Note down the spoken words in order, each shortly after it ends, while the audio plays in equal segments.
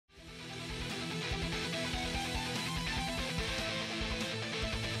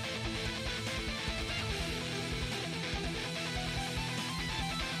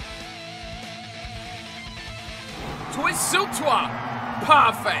sur-toi.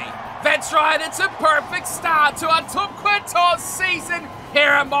 Parfait. That's right, it's a perfect start to our Top 14 season here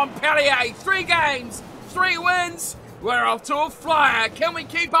at Montpellier. 3 games, 3 wins. We're off to a flyer. Can we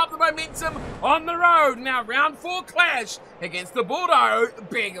keep up the momentum on the road? Now, round 4 clash against the Bordeaux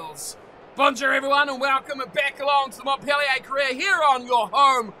Beagles. Bonjour, everyone, and welcome back along to the Montpellier career here on your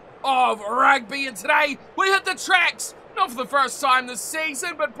home of rugby. And today, we hit the tracks, not for the first time this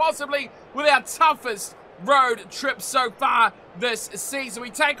season, but possibly with our toughest road trip so far this season. We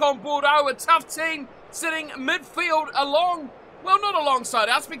take on Bordeaux, a tough team sitting midfield not alongside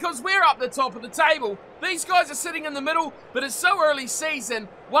us because we're up the top of the table. These guys are sitting in the middle, but it's so early season,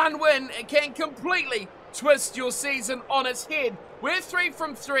 one win can completely twist your season on its head. We're 3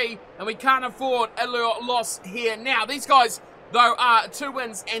 from 3, and we can't afford a loss here now. These guys, though, are 2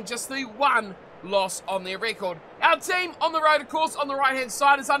 wins and just the 1 loss on their record. Our team on the road, of course, on the right-hand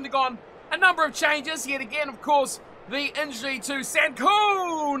side has undergone a number of changes. Yet again, of course, the injury to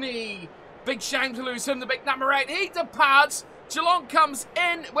Sankoni. Big shame to lose him, the big number 8. He departs. Geelong comes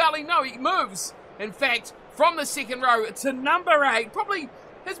in. Well, he moves, in fact, from the second row to number 8. Probably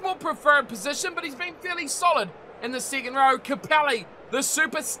his more preferred position, but he's been fairly solid in the second row. Capelli, the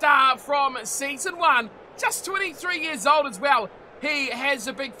superstar from season 1, just 23 years old as well. He has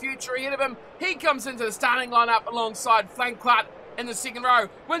a big future ahead of him. He comes into the starting lineup alongside Flanquart in the second row.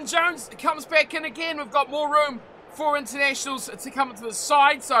 When Jones comes back in again, we've got more room for internationals to come into the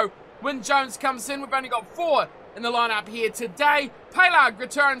side. So when Jones comes in, we've only got 4 in the lineup here today. Paylard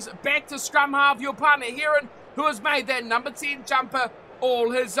returns back to scrum half. Your partner Heron, who has made that number 10 jumper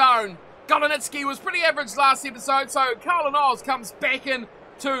all his own. Golonitsky was pretty average last episode, so Carl Knowles comes back in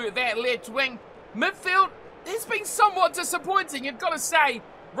to that left wing. Midfield has been somewhat disappointing, you've got to say.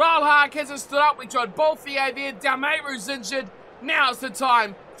 Ryle Hark hasn't stood up. We tried Bolfier there. Dalmeiru's injured. Now's the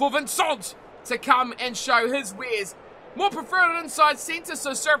time for Vincent to come and show his wares. More preferred at inside centre,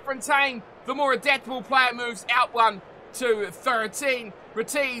 so Sir Fontaine, the more adaptable player, moves out 1 to 13.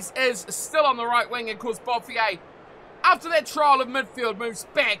 Retiz is still on the right wing, and of course Bolfier, after that trial of midfield, moves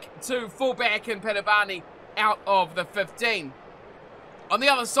back to fullback, and Padavani out of the 15. On the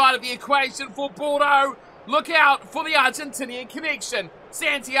other side of the equation for Bordeaux, look out for the Argentinian connection.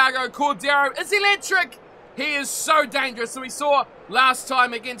 Santiago Cordero is electric. He is so dangerous. So we saw last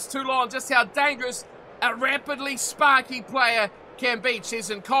time against Toulon just how dangerous a rapidly sparky player can be.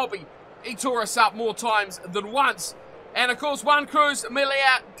 Chesson Colby, he tore us up more times than once. And of course, Juan Cruz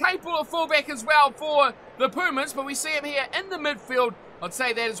Melia, capable of fullback as well for the Pumas, but we see him here in the midfield. I'd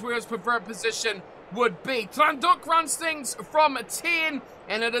say that is where his preferred position would be. Tranduk runs things from 10,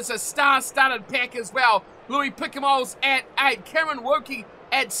 and it is a star-studded pack as well. Louis Picamoles at 8, Cameron Woki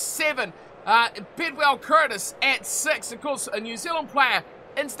at 7, Bedwell Curtis at 6, of course, a New Zealand player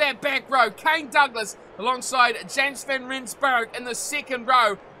into that back row. Kane Douglas alongside James van Rensburg in the second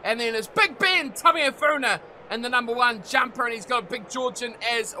row, and then it's Big Ben Tameifuna in the number 1 jumper, and he's got a big Georgian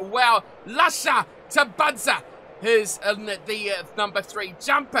as well. Lasha Tabadza is in the number 3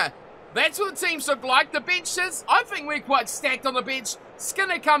 jumper. That's what the teams look like. The benches, I think we're quite stacked on the bench.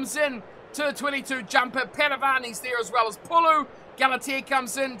 Skinner comes in to the 22 jumper. Padavani's there as well as Pulu. Galatier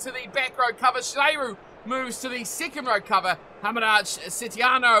comes in to the back row cover. Schleiru moves to the second row cover. Hamadaj,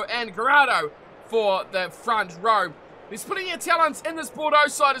 Setiano and Garado for the front row. There's plenty of talent in this Bordeaux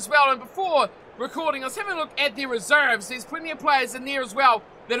side as well. And before recording, I was having a look at their reserves. There's plenty of players in there as well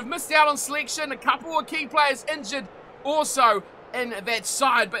that have missed out on selection. A couple of key players injured also in that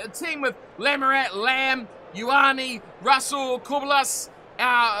side. But a team with Lamarat, Lamb, Ioane, Russell, Kobalas,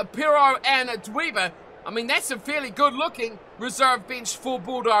 Pirro and Dweeba. I mean, that's a fairly good-looking reserve bench for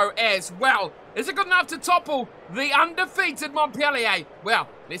Bordeaux as well. Is it good enough to topple the undefeated Montpellier? Well,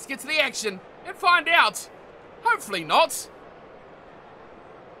 let's get to the action and find out. Hopefully not.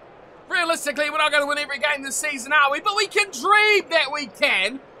 Realistically, we're not going to win every game this season, are we? But we can dream that we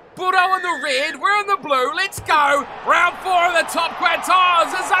can. Bordeaux in the red, we're in the blue. Let's go. Round 4 of the Top 14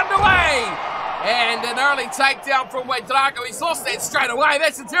 is underway. And an early takedown from Wadrago. He's lost that straight away.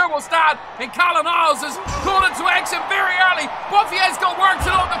 That's a terrible start. And Carla Niles is called into action very early. Boffier's got work to do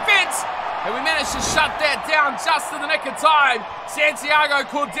on the fence. And we managed to shut that down just in the nick of time. Santiago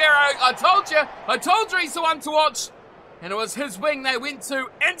Cordero, I told you he's the one to watch. And it was his wing they went to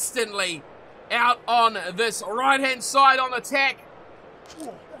instantly out on this right-hand side on attack.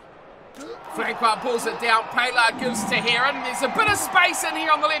 Flanquart pulls it down. Paylard gives to Heron. There's a bit of space in here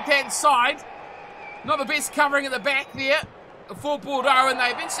on the left-hand side. Not the best covering at the back there for Bordeaux, and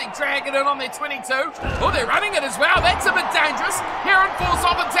they eventually drag it in on their 22. Oh, they're running it as well. That's a bit dangerous. Heron falls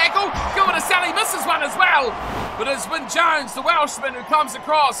off a tackle. Gilbert Sally misses one as well. But it's Wyn Jones, the Welshman, who comes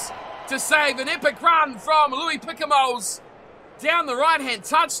across to save. An epic run from Louis Picamoles down the right-hand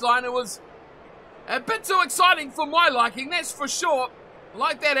touchline. It was a bit too exciting for my liking, that's for sure. I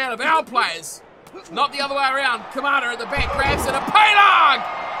like that out of our players. Not the other way around. Kamada at the back grabs it. A Paylag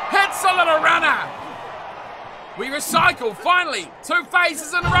hits a little runner. We recycle, finally. 2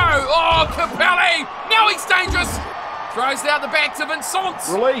 phases in a row. Oh, Capelli. Now he's dangerous. Throws it out the back to Vincent.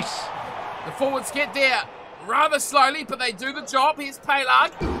 Release. The forwards get there rather slowly, but they do the job. Here's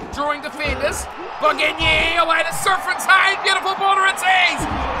Paylag drawing defenders. Bogigny away to Surfontaine. Beautiful border it is.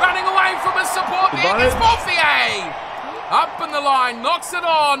 Running away from his support there. It's Montpellier. Up in the line, knocks it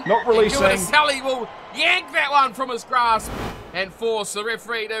on. Not releasing. Sally will yank that one from his grasp and force the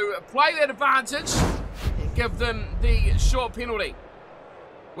referee to play that advantage and give them the short penalty.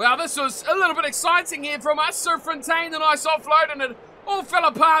 Well, this was a little bit exciting here from us. Surfontaine, the nice offload, and it all fell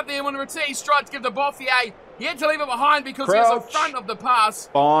apart there when Rattiz tried to give the Boffier. He had to leave it behind because he was in front of the pass.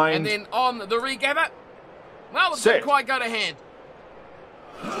 Fine. And then on the regather, well, it didn't quite go to hand.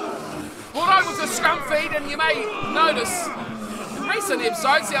 Bordeaux was a scrum feed, and you may notice in recent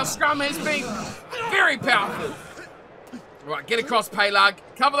episodes our scrum has been very powerful. Right, get across Paylag,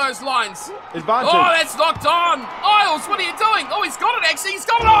 cover those lines. Advantage. Oh, that's locked on. Isles, what are you doing? Oh, he's got it actually, he's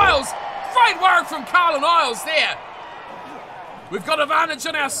got it, Isles. Great work from Carlin Isles there. We've got advantage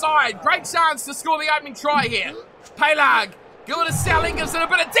on our side. Great chance to score the opening try here. Paylag, give it to Selling, gives it a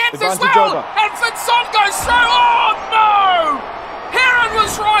bit of depth advantage as well. over. And Vincent goes through. Oh, no! Heron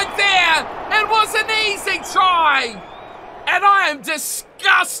was right there. It was an easy try. And I am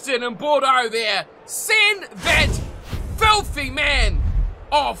disgusted in Bordeaux there. Send that filthy man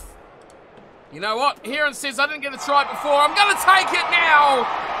off. You know what? Heron says, I didn't get a try before. I'm going to take it now.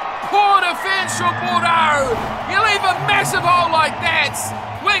 Poor defense from Bordeaux. You leave a massive hole like that.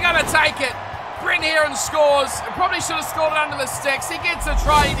 We're going to take it. Brent Heron scores. Probably should have scored it under the sticks. He gets a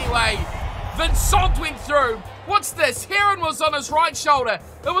try anyway. Vincent went through. What's this? Heron was on his right shoulder.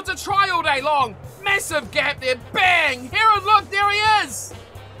 It was a try all day long. Massive gap there. Bang! Heron, look, there he is.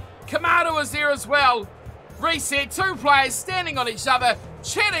 Kamada was there as well. Reset, 2 players standing on each other,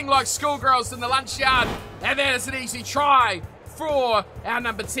 chatting like schoolgirls in the lunch yard. And that is an easy try for our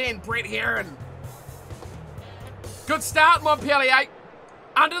number 10, Brent Heron. Good start, Montpellier.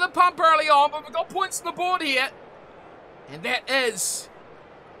 Under the pump early on, but we've got points on the board here. And that is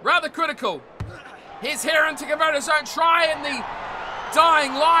rather critical. Here's Heron to convert his own try in the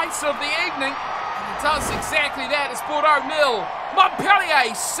dying lights of the evening. And he does exactly that. It's Bordeaux 0,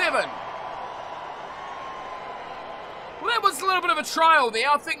 Montpellier 7. Well, that was a little bit of a trial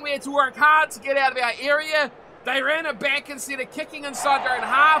there. I think we had to work hard to get out of our area. They ran it back instead of kicking inside their own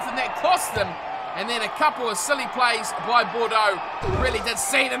half, and that cost them. And then a couple of silly plays by Bordeaux really did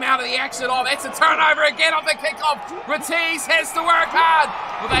see them out of the action. Oh, that's a turnover again off the kickoff. Rattiz has to work hard.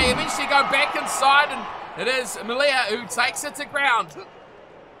 Well, they eventually go back inside, and it is Malia who takes it to ground.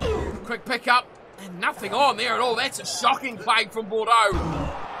 Quick pick up, and nothing on there at all. That's a shocking play from Bordeaux.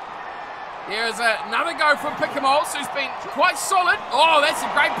 There's another go from Picamoles, who's been quite solid. Oh, that's a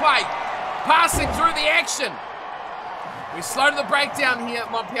great play. Passing through the action. We slow to the breakdown here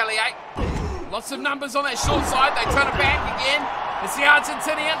at Montpellier. Lots of numbers on that short side. They turn it back again. It's the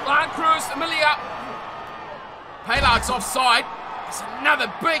Argentinian, Lan Cruz, Emilia. Paylag's offside. It's another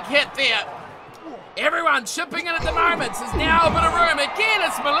big hit there. Everyone chipping in at the moment. There's now a bit of room. Again,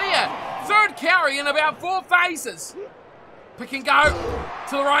 it's Malia. 3rd carry in about 4 phases. Pick and go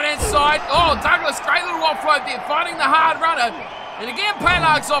to the right-hand side. Oh, Douglas, great little offload there, finding the hard runner. And again,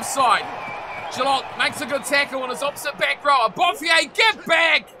 Paylag's offside. Gillot makes a good tackle on his opposite back rower. Boffier, get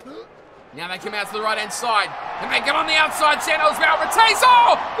back! Now they come out to the right-hand side. And they get on the outside channel as well. Rattiz,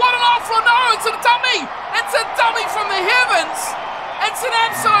 oh, what an offload! No, it's a dummy! It's a dummy from the heavens! It's an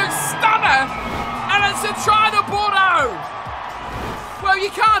absolute stunner! And it's a try to Bordeaux! Well, you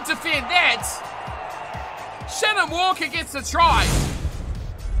can't defend that. Shannon Walker gets the try.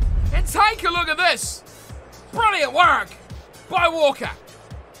 And take a look at this. Brilliant work by Walker.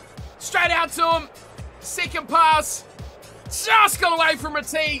 Straight out to him. Second pass. Just got away from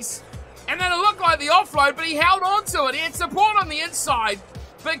Rattiz. And then it looked like the offload, but he held on to it. He had support on the inside,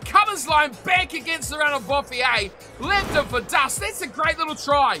 but cut his line back against the run of Boffier. Left him for dust. That's a great little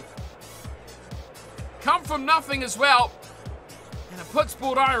try. Come from nothing as well. And it puts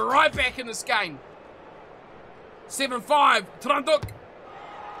Bordeaux right back in this game. 7-5. Tranduk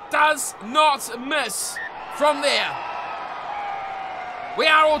does not miss from there. We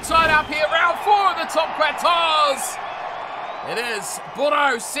are all tied up here. Round 4 of the top quarters. It is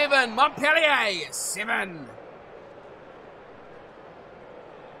Bordeaux 7, Montpellier 7.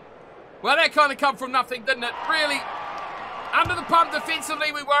 Well, that kind of come from nothing, didn't it? Really under the pump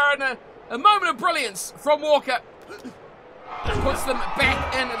defensively. We were in a moment of brilliance from Walker. Puts them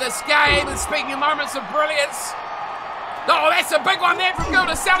back in this game. And speaking of moments of brilliance, oh, that's a big one there from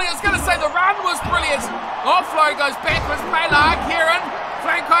Gilda-Sally. I was going to say the run was brilliant. Offload goes backwards. Malar, Kieran.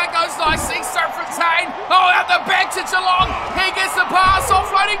 Flank height goes nicely. Serfontaine. Oh, out the back to Geelong. He gets the pass.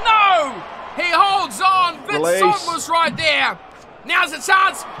 Offloading. No! He holds on. Vincent was right there. Now's a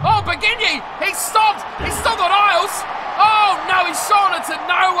chance. Oh, Beginyi. He stopped. He's still got Isles. Oh, no, he's shown it to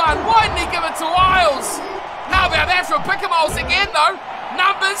no one. Why didn't he give it to Isles? How about that from Pickamoles again, though?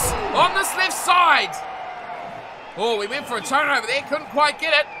 Numbers on this left side. Oh, we went for a turnover there. Couldn't quite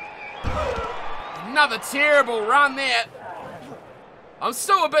get it. Another terrible run there. I'm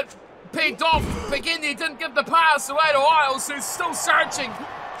still a bit pegged off. Beginny didn't give the pass away to Isles, who's still searching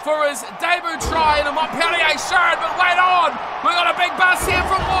for his debut try in a Montpellier shirt. But wait on. We got a big bust here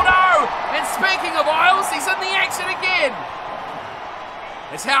from Bordeaux. And speaking of Isles, he's in the action again.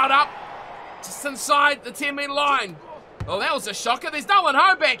 It's held up just inside the 10-metre line. Oh, that was a shocker. There's no one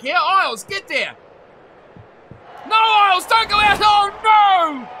home back here. Isles, get there. No, Isles, don't go out. Oh,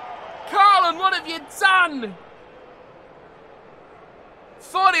 no! Carlin, what have you done?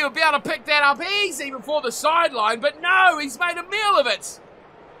 Thought he would be able to pick that up easy before the sideline, but no, he's made a meal of it.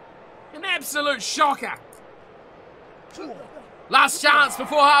 An absolute shocker. Last chance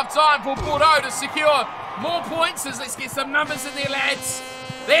before half-time for Bordeaux to secure more points as let's get some numbers in there, lads.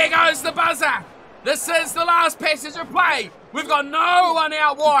 There goes the buzzer. This is the last passage of play. We've got no one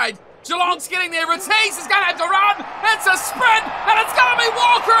out wide. Geelong's getting there. Ratisse is going to have to run. It's a sprint, and it's going to be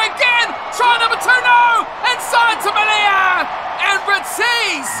Walker again. Try number 2, no. Inside to Montpellier. And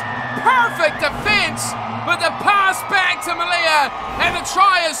Ratisse, perfect defence with the pass back to Montpellier. And the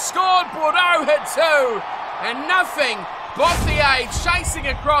try is scored. Bordeaux hit 2. And nothing Bothier chasing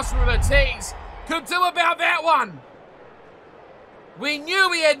across with Ratisse could do about that one. We knew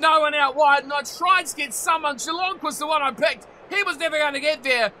we had no one out wide, and I tried to get someone. Geelong was the one I picked. He was never going to get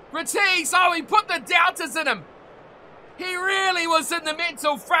there. Ratisse, oh, he put the doubters in him. He really was in the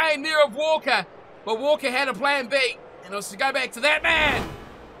mental frame there of Walker. But Walker had a plan B, and it was to go back to that man.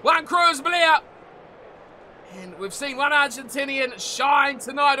 One Cruz Blair. And we've seen one Argentinian shine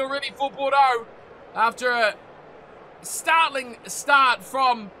tonight already for Bordeaux after a startling start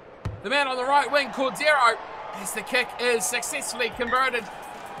from the man on the right wing, Cordero, as the kick is successfully converted.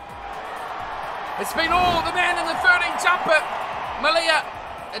 It's been all the man in the 13 jumper. Malia,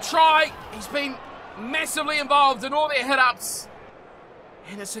 a try. He's been massively involved in all their hit-ups.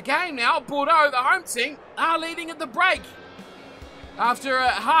 And it's a game now. Bordeaux, the home team, are leading at the break. After a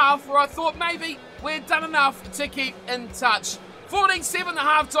half where I thought maybe we'd done enough to keep in touch. 14-7 the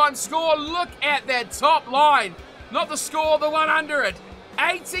halftime score. Look at that top line. Not the score, the one under it.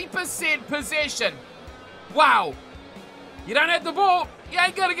 80% possession. Wow. You don't have the ball, you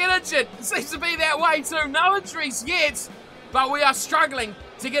ain't going to get injured. It seems to be that way too. No injuries yet, but we are struggling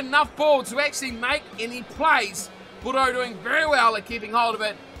to get enough ball to actually make any plays. Bordeaux doing very well at keeping hold of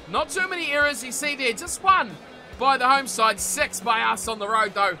it. Not too many errors you see there. Just one by the home side, 6 by us on the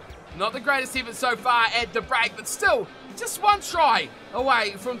road though. Not the greatest effort so far at the break, but still just one try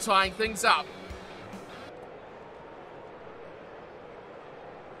away from tying things up.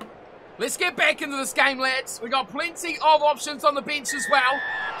 Let's get back into this game, lads. We've got plenty of options on the bench as well.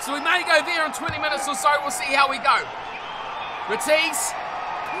 So we may go there in 20 minutes or so. We'll see how we go. Ratisse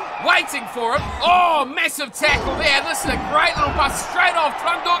waiting for him. Oh, massive tackle there. This is a great little pass straight off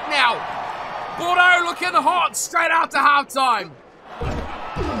Klunduk now. Bordeaux looking hot straight after halftime.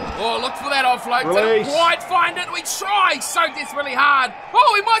 Oh, look for that offload. Didn't quite find it. We try so desperately hard.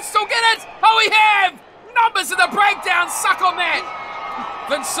 Oh, we might still get it. Oh, we have. Numbers in the breakdown. Suck on that.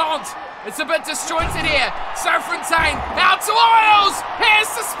 Vincent. It's a bit disjointed here. Serfontaine out to Isles. Here's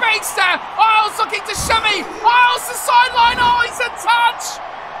the speedster. Isles looking to shimmy. Isles the sideline. Oh, he's in touch.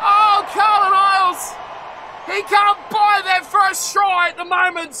 Oh, Carlin Isles. He can't buy that first try at the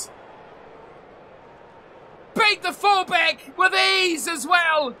moment. Beat the fullback with ease as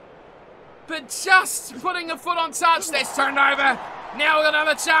well. But just putting a foot on touch. That's turned over. Now we've got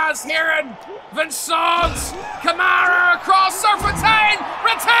another chance. Heron, Vincent, Kamara across, Serfontaine,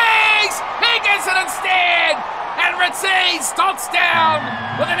 Ratisse, he gets it instead, and Ratisse dots down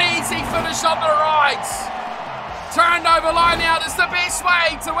with an easy finish on the right. Turned over line out is the best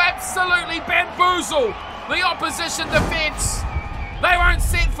way to absolutely bamboozle the opposition defence. They weren't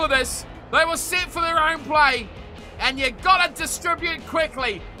set for this. They were set for their own play, and you got to distribute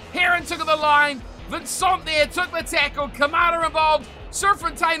quickly. Heron took the line. Vincent there took the tackle. Kamara involved.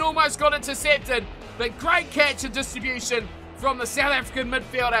 Serfontaine almost got intercepted. But great catch and distribution from the South African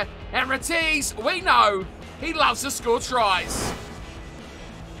midfielder. And Ratisse, we know He loves to score tries.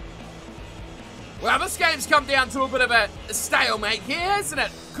 Well, this game's come down to a bit of a stalemate here, hasn't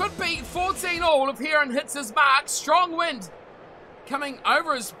it? Could be 14-all if Heron hits his mark. Strong wind coming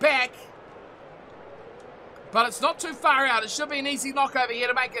over his back. But it's not too far out. It should be an easy knock over here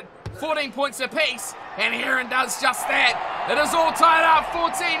to make it 14 points apiece. And Heron does just that. It is all tied up,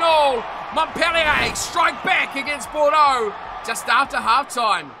 14-all. Montpellier strike back against Bordeaux just after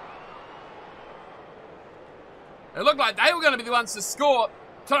halftime. It looked like they were going to be the ones to score.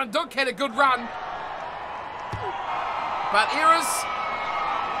 Tonanduk had a good run. But errors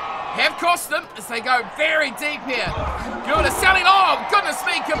have cost them as they go very deep here. Good, a selling. Oh, goodness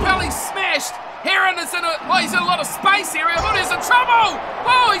me, Capelli smashed. Heron is in he's in a lot of space here. But he's in trouble.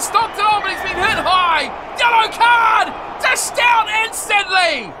 Oh, he stopped it on, but he's been hit high. Yellow card, dished out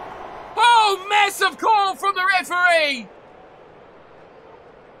instantly. Oh, massive call from the referee.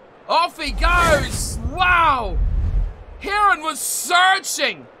 Off he goes. Wow. Heron was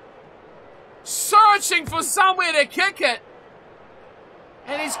searching for somewhere to kick it.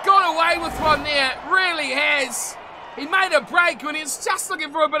 And he's got away with one there, really has. He made a break when he was just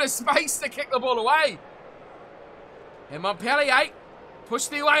looking for a bit of space to kick the ball away. And Montpellier push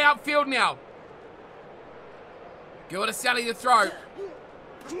their way upfield now. Good to Sally to throw.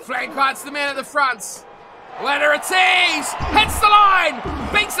 Flag parts the man at the front. Letter of tease, hits the line,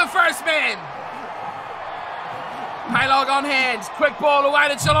 beats the first man. Paylog on hand, quick ball away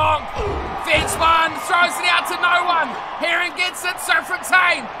to Geelong. Fence one, throws it out to no one. Heron gets it, so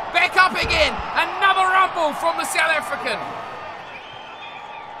Fontaine, back up again. Another rumble from the South African.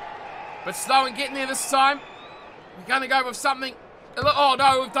 But slow in getting there this time. We're going to go with something. Oh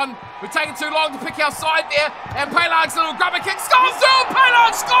no, we've taken too long to pick our side there. And Paylag's little grubber kick scores through.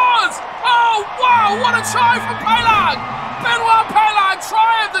 Paylag scores! Oh wow, what a try from Paylag! Benoit Paylag,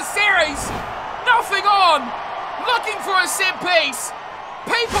 try of the series. Nothing on. Looking for a set piece.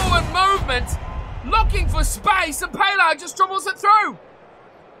 People in movement. Looking for space. And Paylag just dribbles it through.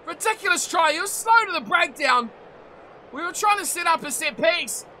 Ridiculous try. He was slow to the breakdown. We were trying to set up a set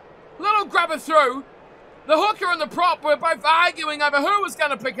piece. Little grubber through. The hooker and the prop were both arguing over who was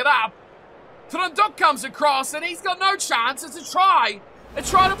going to pick it up. Tonanduk comes across and he's got no chance. It's a try. A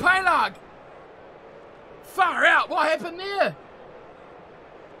try to Paylag. Far out. What happened there?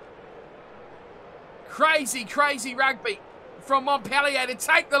 Crazy, crazy rugby from Montpellier to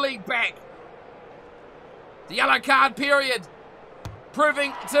take the lead back. The yellow card period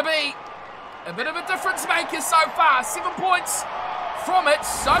proving to be a bit of a difference maker so far. 7 points from it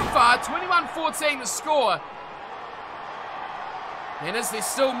so far. 21-14 to score. And is there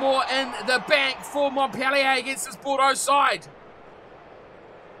still more in the bank for Montpellier against this Bordeaux side?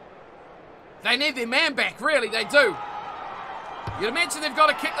 They need their man back, really, they do. You'd imagine they've got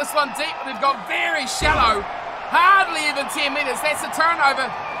to kick this one deep, but they've got very shallow. Hardly even 10 metres. That's a turnover.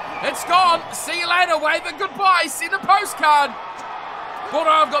 It's gone. See you later. Wave a goodbye. Send a postcard.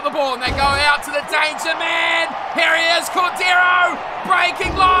 Bordeaux have got the ball, and they go out to the danger man. Here he is, Cordero.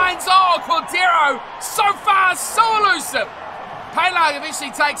 Breaking lines. Oh, Cordero. So fast, so elusive. Paylag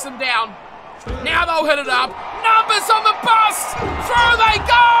eventually takes him down. Now they'll hit it up. Numbers on the bust. Through they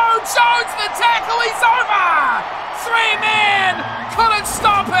go. Jones the tackle. He's over. 3 men couldn't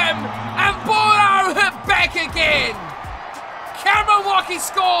stop him, and Bordeaux hit back again. Cameron Walkie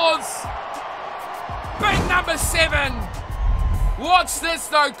scores. Big number 7. Watch this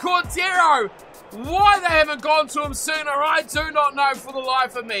though, Cordero. Why they haven't gone to him sooner, I do not know for the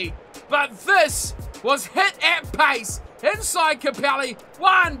life of me. But this was hit at pace. Inside Capelli.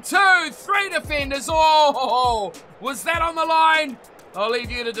 1, 2, 3 defenders. Oh, was that on the line? I'll leave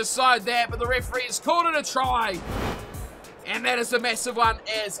you to decide that, but the referee has called it a try. And that is a massive one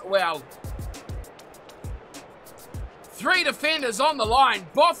as well. 3 defenders on the line.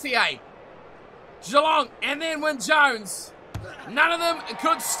 Bothier, Geelong, and then Wyn Jones. None of them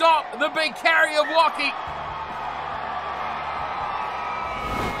could stop the big carry of Walkie.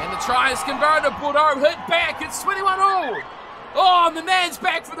 And the try is converted. Bordeaux hit back. It's 21-all. Oh, and the man's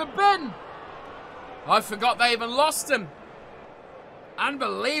back for the bin. I forgot they even lost him.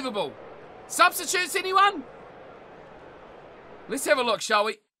 Unbelievable. Substitutes, anyone? Let's have a look, shall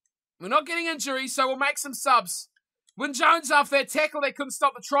we? We're not getting injuries, so we'll make some subs. Wyn Jones, after that tackle, they couldn't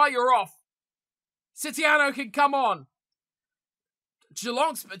stop the try, you're off. Sitiano can come on.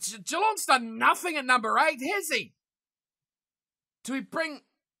 Geelong's done nothing at number 8, has he? Do we bring...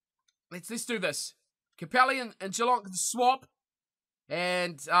 Let's do this. Capelli and Geelong can swap.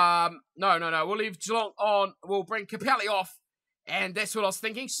 And, no. We'll leave Geelong on. We'll bring Capelli off. And that's what I was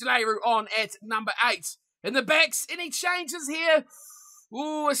thinking. Schleiru on at number 8. In the backs, any changes here?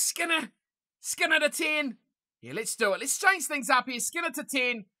 Ooh, Skinner to 10. Yeah, let's do it. Let's change things up here. Skinner to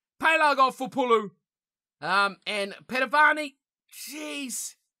 10. Pelag off for Pulu. And Petavani.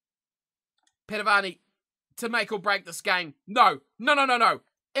 Jeez. Petavani to make or break this game. No.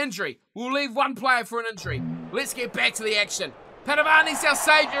 Injury. We'll leave one player for an injury. Let's get back to the action. Petavani's our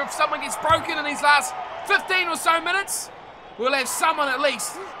saviour. If someone gets broken in these last 15 or so minutes, we'll have someone at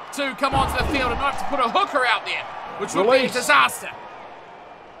least to come onto the field and not have to put a hooker out there, which would be a disaster.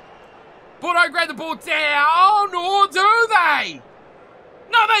 Bordeaux grab the ball down, or do they?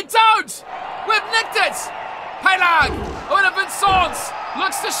 No, they don't! We've nicked it! Pelag, over Vincent,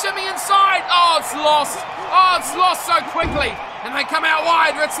 looks to shimmy inside. Oh, it's lost. Oh, it's lost so quickly. And they come out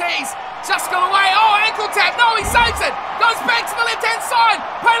wide. Ratiz just got away. Oh, ankle tap. No, he saves it. Goes back to the left-hand side.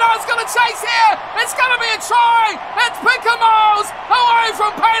 Pelag's going to chase here. It's going to be a try. It's Pickamos away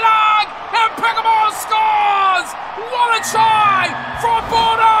from Pelag. And Pickamos scores. What a try from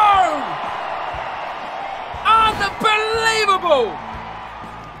Bordeaux. Unbelievable.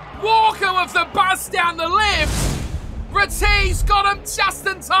 Walker with the bust down the left. Ratiz got him just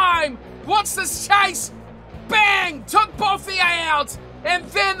in time. What's this chase? Bang! Took Boffier out. And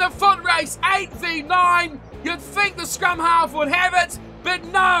then the foot race, 8v9. You'd think the scrum half would have it, but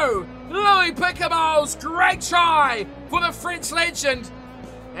no. Louis Pickamos, great try for the French legend.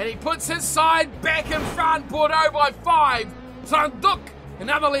 And he puts his side back in front, Bordeaux by 5. Tanduk,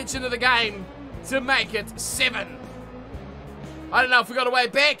 another legend of the game, to make it 7. I don't know if we got a way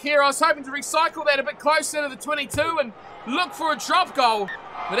back here. I was hoping to recycle that a bit closer to the 22 and look for a drop goal.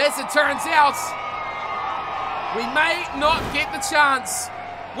 But as it turns out, we may not get the chance.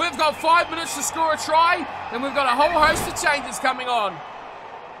 We've got 5 minutes to score a try, and we've got a whole host of changes coming on.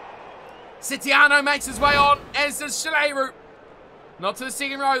 Setiano makes his way on, as does Shaleru. Not to the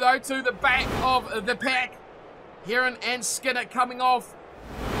second row, though, to the back of the pack. Heron and Skinner coming off.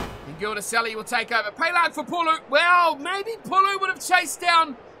 And Gildaselli will take over. Pelag for Pulu. Well, maybe Pulu would have chased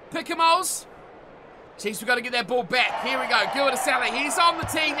down Pickamos. Chiefs, we've got to get that ball back. Here we go. Gildaselli, he's on the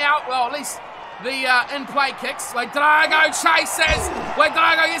tee now. Well, at least the in-play kicks. Drago chases.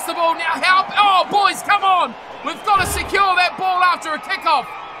 Drago gets the ball now. Help. Oh, boys, come on. We've got to secure that ball after a kickoff.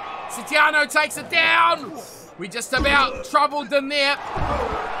 Setiano takes it down. We just about troubled them there.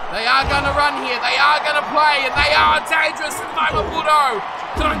 They are going to run here. They are going to play, and they are dangerous in the moment. Bordeaux.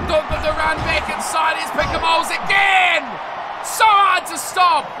 Tanduk with the run back inside. Here's Pickamos again. So hard to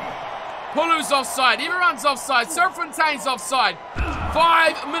stop. Pulu's offside. Everyone's offside. Serfontaine's offside.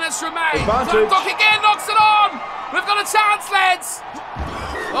 5 minutes remain. Tanduk again knocks it on. We've got a chance, lads.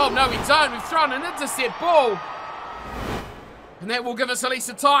 Oh, no, we don't. We've thrown an intercept ball. And that will give us at least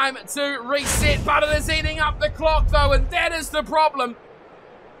a time to reset. But it is eating up the clock, though, and that is the problem.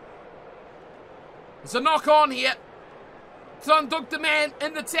 There's a knock on here. Tanduk the man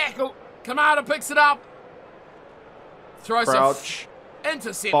in the tackle. Kamada picks it up. Throws Crouch. a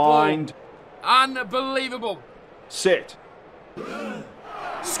intercept Bind. ball. Unbelievable. Sit.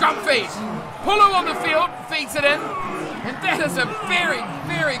 Scrum feed. Pulu on the field, feeds it in. And that is a very,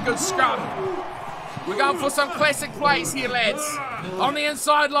 very good scrum. We're going for some classic plays here, lads. On the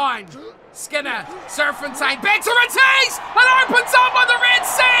inside line. Skinner, Serfontaine, back to Ratiz! It opens up on the Red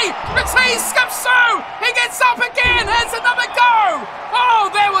Sea! Ratiz skips through! He gets up again! Here's another go! Oh,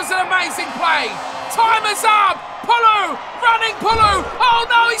 that was an amazing play! Time is up! Pulu! Running Pulu! Oh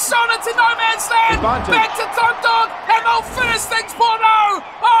no, he's shown it to no man's land! Advantage. Back to Tanduk! And they'll finish things, Bordeaux!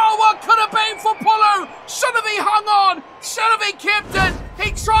 Oh, what could have been for Pulu? Should have he hung on! Should have he kept it!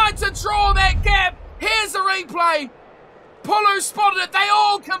 He tried to draw that gap! Here's the replay! Pulu spotted it, they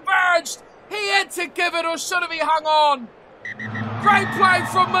all converged. He had to give it, or should have he hung on? Great play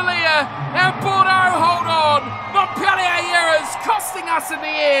from Malia, and Bordeaux hold on. Montpellier here is costing us in the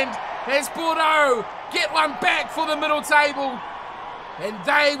end, as Bordeaux get one back for the middle table. And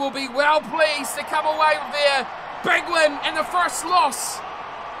they will be well pleased to come away with their big win and the first loss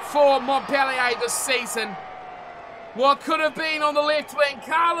for Montpellier this season. What could have been on the left wing,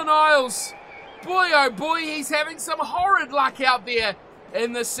 Carlin Isles. Boy, oh boy, he's having some horrid luck out there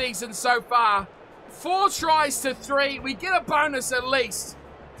in this season so far. 4 tries to 3. We get a bonus at least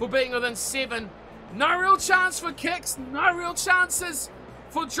for being within 7. No real chance for kicks. No real chances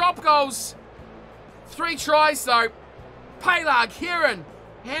for drop goals. 3 tries though. Pelag, Heron,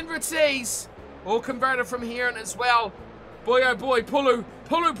 and Ratiz all converted from Heron as well. Boy, oh boy, Pulu.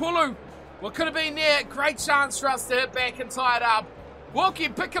 What could have been there? Great chance for us to hit back and tie it up. Walker,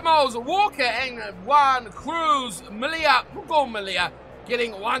 Pickamos, Walker, and one Cruz, Malia,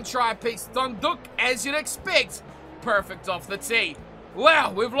 getting 1 try apiece. Tanduk, as you'd expect, perfect off the tee.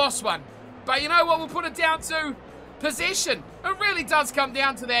 Well, we've lost one. But you know what we'll put it down to? possession. It really does come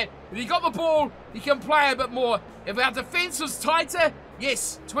down to that. If you got the ball, you can play a bit more. If our defence was tighter,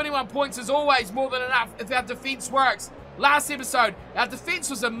 yes, 21 points is always more than enough if our defence works. Last episode, our defence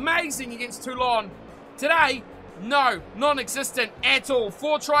was amazing against Toulon. Today, no, non-existent at all.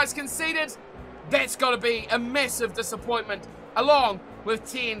 4 tries conceded. That's got to be a massive disappointment, along with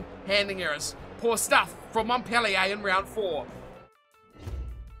 10 handling errors. Poor stuff from Montpellier in round 4.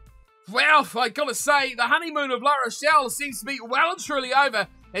 Well, I gotta say, the honeymoon of La Rochelle seems to be well and truly over,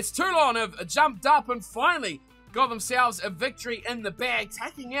 as Toulon have jumped up and finally got themselves a victory in the bag,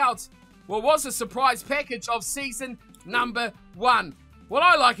 taking out what was a surprise package of season number 1. What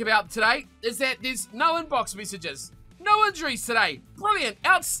I like about today is that there's no inbox messages, no injuries today. Brilliant,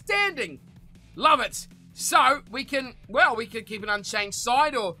 outstanding, love it. So we can keep an unchanged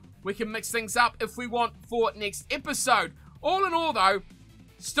side, or we can mix things up if we want for next episode. All in all, though,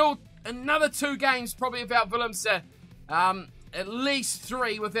 still another 2 games probably without Willemse, at least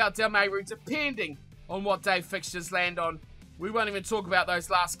 3 without Delmayru, depending on what day fixtures land on. We won't even talk about those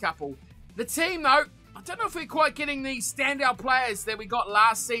last couple. The team, though, I don't know if we're quite getting the standout players that we got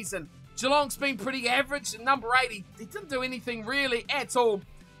last season. Geelong's been pretty average. At number 8, he didn't do anything really at all.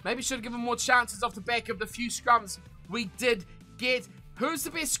 Maybe should have given more chances off the back of the few scrums we did get. Who's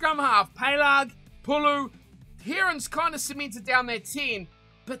the best scrum half? Pelag, Pulu, Heron's kind of cemented down their 10.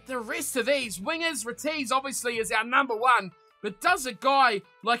 But the rest of these, wingers, Ratiz obviously is our number 1. But does a guy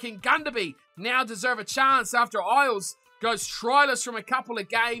like Ngundabi now deserve a chance after Isles goes tryless from a couple of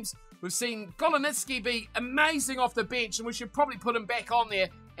games? We've seen Golonitsky be amazing off the bench, and we should probably put him back on there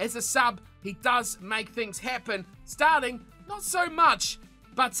as a sub. He does make things happen. Starting, not so much.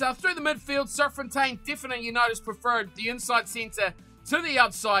 But through the midfield, Serfontaine definitely, you notice, preferred the inside centre to the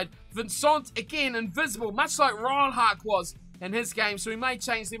outside. Vincent, again, invisible, much like Reinhardt was in his game, so we may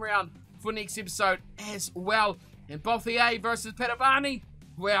change them around for next episode as well. And Bothier versus Padovani,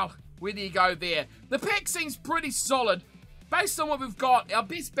 well, where do you go there? The pack seems pretty solid. Based on what we've got, our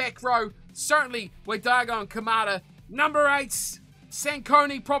best back row, certainly Wedago and Kamada. Number 8,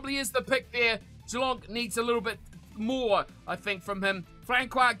 Sankoni probably is the pick there. Geelong needs a little bit more, I think, from him.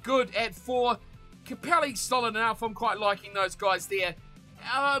 Francois, good at 4. Capelli, solid enough. I'm quite liking those guys there.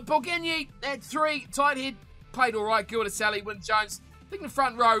 Borgigny at 3. Tight head, played all right. Gilda Sally, Wyn Jones. I think the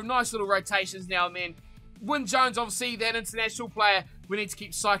front row, nice little rotations now and then. Wyn Jones, obviously, that international player. We need to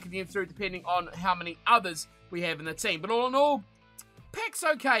keep cycling him through depending on how many others we have in the team. But all in all, pack's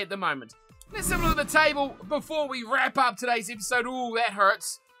okay at the moment. Let's have a look at the table before we wrap up today's episode. Ooh, that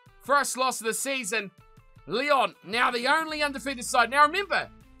hurts. First loss of the season. Leon, now the only undefeated side. Now remember,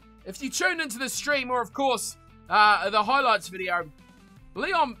 if you tuned into the stream, or of course, the highlights video,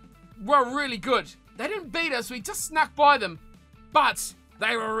 Leon were really good. They didn't beat us, we just snuck by them. But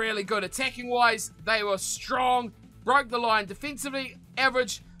they were really good. Attacking-wise, they were strong. Broke the line. Defensively,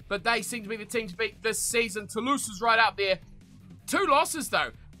 average. But they seem to be the team to beat this season. Toulouse is right up there. 2 losses,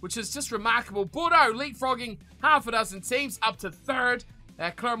 though, which is just remarkable. Bordeaux leapfrogging half a dozen teams up to 3rd.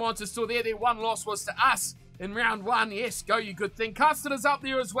 Clermont is still there. Their 1 loss was to us in round 1. Yes, go you good thing. Custard is up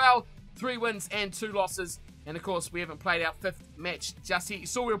there as well. 3 wins and 2 losses. And, of course, we haven't played our 5th match just yet. You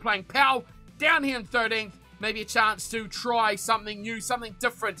saw we were playing Pau down here in 13th. Maybe a chance to try something new, something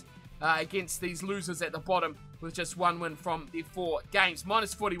different against these losers at the bottom with just 1 win from their 4 games.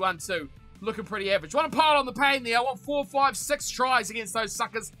 Minus 41 too. Looking pretty average. Want to pile on the pain there. I want 4, 5, 6 tries against those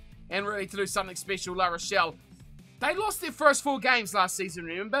suckers and really to do something special. La Rochelle. They lost their first 4 games last season,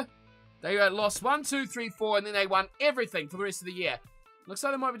 remember? They lost 1, 2, 3, 4, and then they won everything for the rest of the year. Looks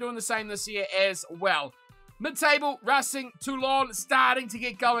like they might be doing the same this year as well. Mid-table, Racing, Toulon starting to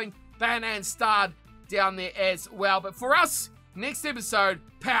get going. Van and Stad down there as well. But for us, next episode,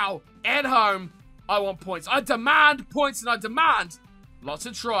 Pau, at home, I want points. I demand points and I demand lots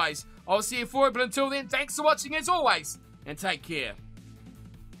of tries. I'll see you for it, but until then, thanks for watching as always, and take care.